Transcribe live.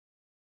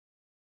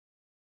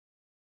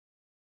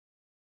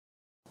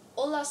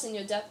Hola,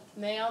 señor Depp.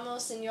 Me llamo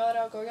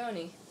señora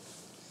Gorgoni.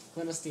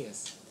 Buenos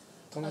días.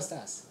 ¿Cómo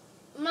estás?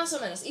 Más o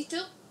menos. ¿Y tú?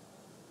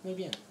 Muy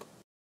bien.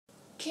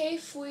 ¿Qué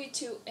fue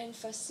tu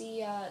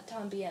infancia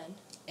también?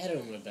 Era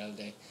un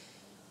rebelde.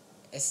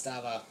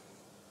 Estaba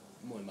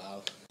muy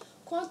mal.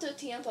 ¿Cuánto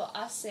tiempo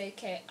hace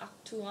que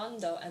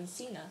actuando en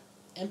cine?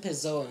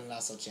 Empezó en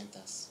las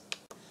 80s.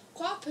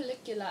 ¿Cuál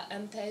película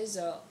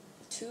empezó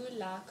tu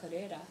la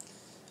carrera?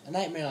 A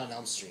Nightmare on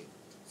Elm Street.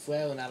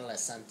 Fue un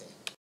adolescente.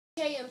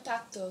 ¿Qué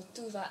impacto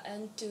tuvo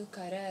en tu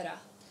carrera?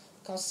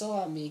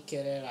 Causó a mí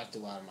querer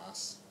actuar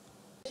más.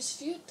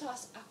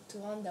 ¿Disfrutas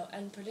actuando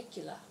en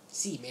película?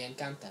 Sí, me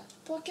encanta.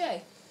 ¿Por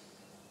qué?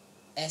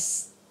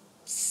 Es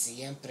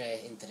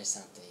siempre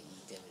interesante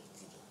y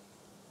divertido.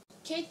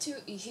 ¿Qué tú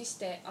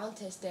hiciste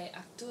antes de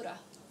actuar?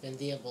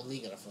 Vendía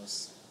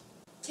bolígrafos.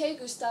 ¿Te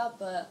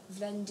gustaba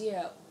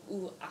vender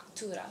u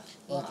actuar?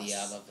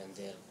 Odiaba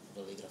vender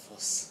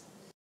bolígrafos.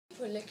 ¿Qué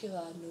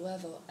película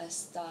nueva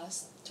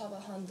estás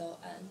trabajando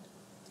en?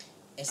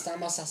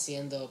 Estamos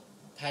haciendo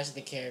Pirates of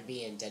the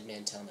Caribbean, Dead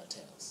Man Tell No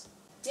Tales.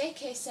 ¿De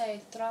qué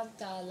se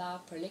trata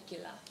la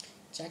película?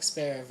 Jack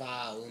Sparrow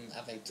va a una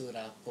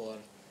aventura por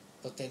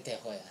potentes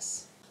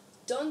joyas.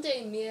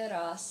 ¿Dónde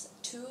miras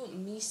tú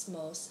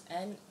mismos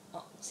en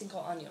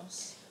 5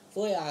 años?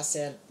 Voy a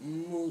hacer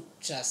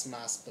muchas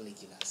más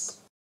películas.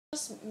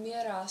 ¿Cómo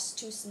miras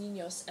tus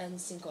niños en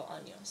 5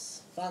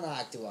 años? Van a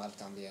actuar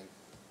también.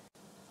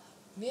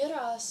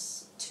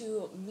 ¿Miras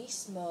tú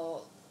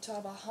mismo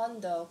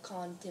trabajando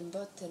con Tim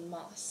Burton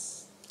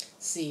más?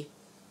 Sí,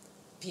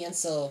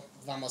 pienso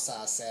vamos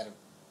a hacer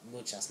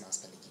muchas más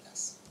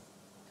películas.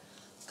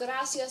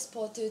 Gracias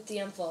por tu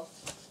tiempo.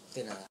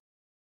 De nada.